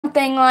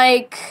something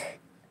like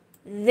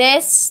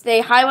this.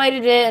 They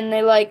highlighted it and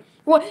they like,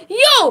 what?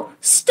 Yo,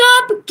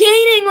 stop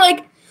gaining,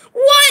 like,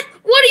 what?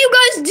 What are you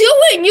guys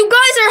doing? You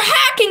guys are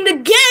hacking the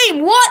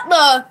game. What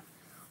are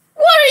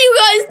you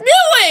guys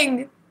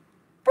doing?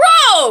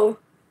 Bro,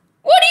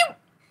 what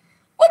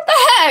the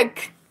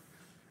heck?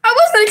 I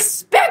wasn't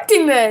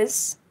expecting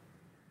this.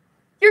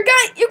 You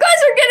guys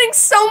are getting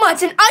so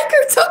much, and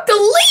Iker took the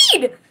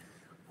lead.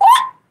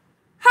 What?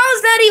 How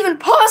is that even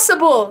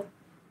possible?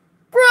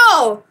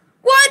 Bro,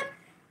 what?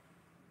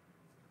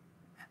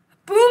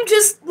 Boom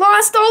just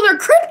lost all their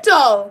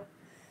crypto.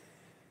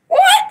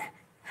 What?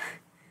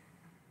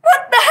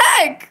 What the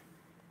heck?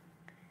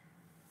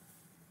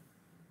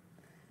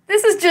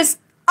 This is just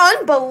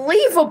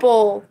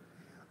unbelievable.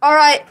 All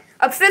right,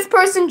 a fifth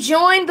person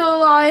joined the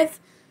live.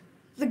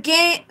 The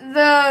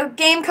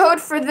game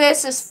code for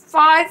this is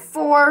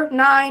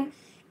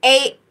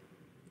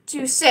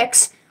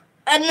 549826.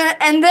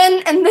 And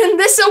then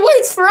this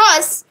awaits for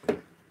us.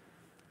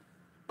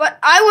 But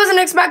I wasn't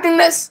expecting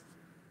this.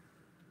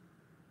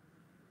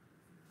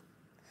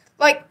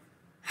 Like,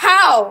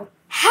 how?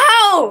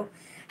 How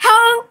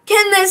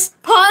can this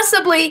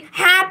possibly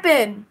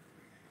happen?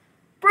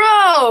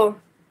 Bro,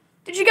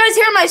 did you guys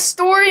hear my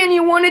story and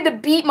you wanted to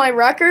beat my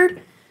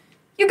record?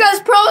 You guys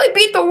probably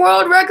beat the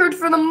world record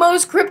for the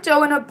most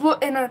crypto in a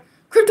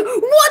crypto.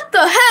 What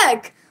the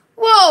heck?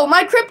 Whoa,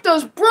 my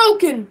crypto's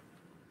broken.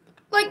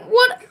 Like,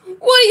 what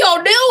are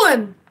y'all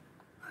doing?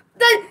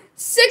 That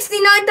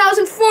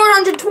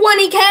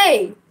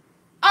 69,420K.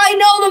 I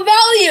know the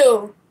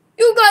value.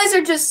 You guys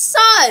are just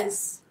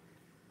sus.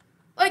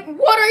 Like,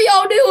 what are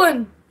y'all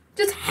doing?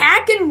 Just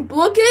hacking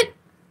Blooket?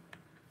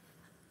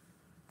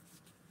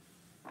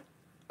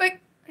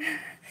 Like,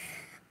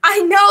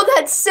 I know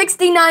that's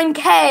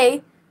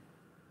 69K.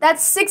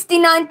 That's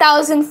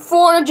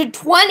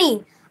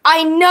 69,420.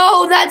 I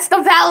know that's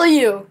the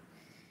value.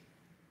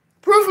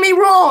 Prove me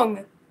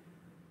wrong.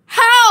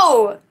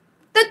 How?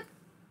 The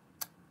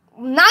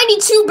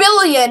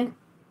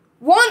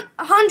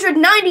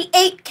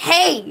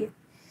 92,198K.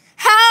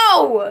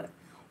 How?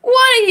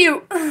 What are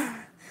you?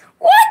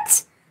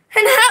 What?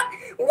 And how?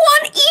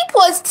 1E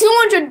plus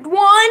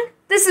 201?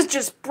 This is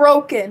just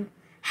broken.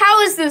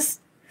 How is this?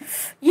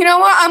 You know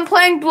what? I'm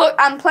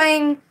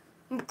playing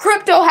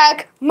crypto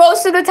hack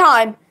most of the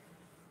time.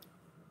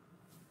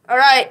 All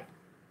right.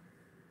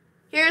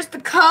 Here's the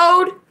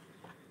code.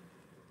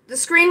 The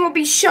screen will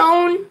be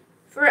shown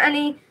for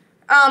any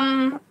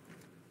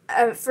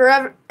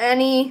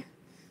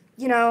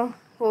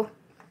well,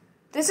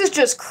 this is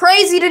just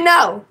crazy to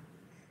know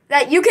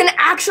that you can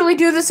actually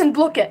do this in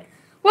Blooket.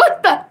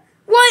 What?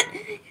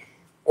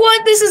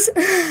 This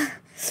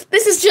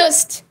is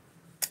just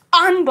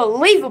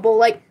unbelievable.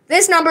 Like,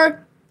 this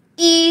number,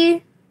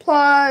 E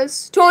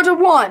plus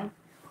 201.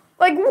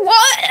 Like,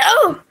 what?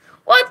 Oh,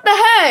 what the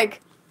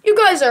heck? You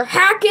guys are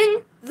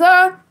hacking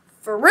the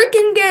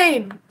freaking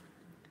game.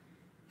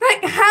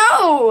 Like,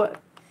 how?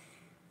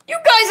 You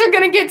guys are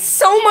gonna get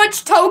so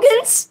much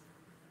tokens.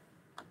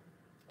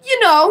 You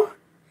know,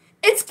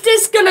 it's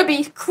just gonna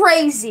be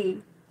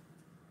crazy.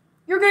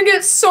 You're gonna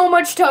get so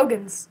much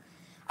tokens.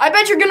 I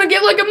bet you're gonna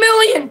get like 1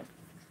 million,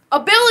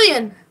 1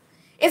 billion,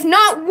 if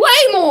not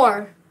way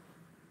more.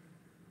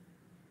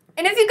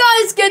 And if you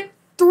guys get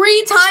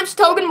 3 times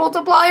token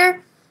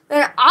multiplier,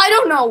 then I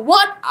don't know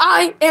what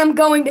I am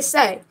going to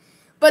say.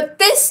 But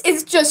this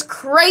is just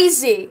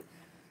crazy.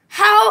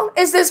 How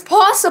is this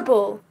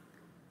possible?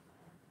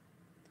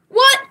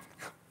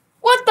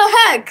 What the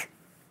heck?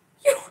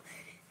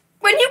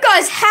 When you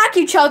guys hack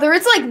each other,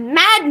 it's like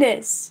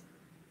madness.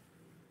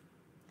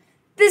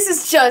 This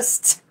is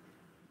just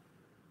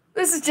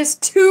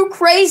too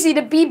crazy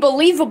to be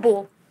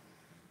believable.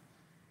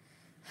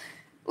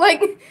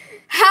 Like,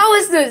 how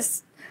is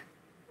this?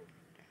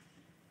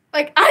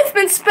 Like, I've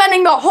been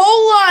spending the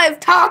whole life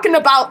talking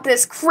about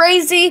this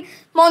crazy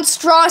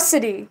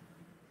monstrosity.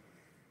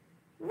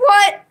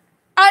 What?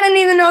 I didn't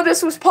even know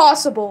this was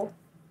possible.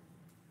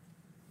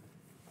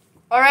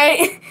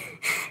 Alright?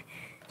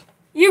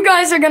 You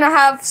guys are gonna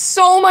have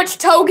so much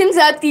tokens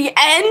at the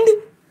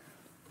end.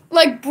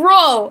 Like,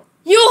 bro,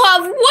 you'll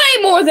have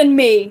way more than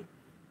me.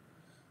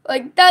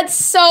 Like,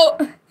 that's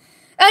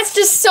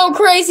just so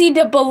crazy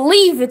to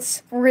believe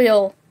it's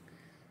real.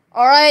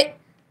 Alright?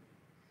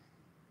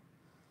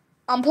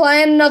 I'm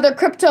playing another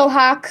crypto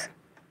hack.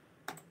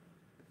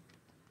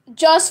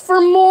 Just for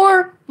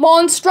more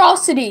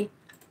monstrosity.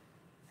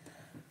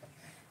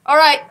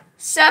 Alright,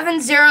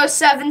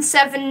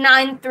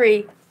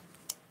 707793.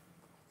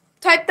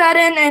 Type that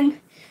in and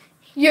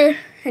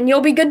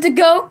you'll be good to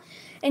go.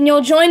 And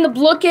you'll join the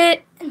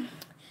Blooket.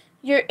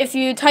 If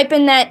you type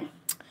in that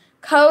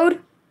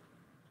code.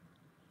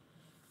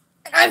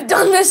 And I've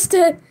done this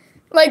to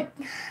like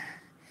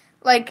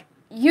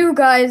you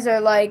guys are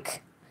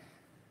like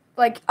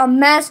a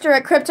master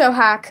at crypto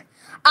hack.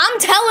 I'm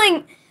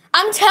telling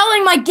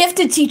my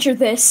gifted teacher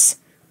this.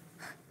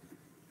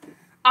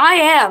 I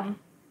am.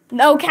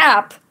 No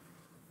cap.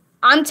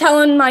 I'm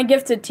telling my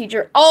gifted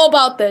teacher all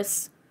about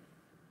this.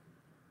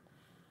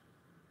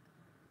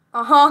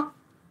 Uh-huh.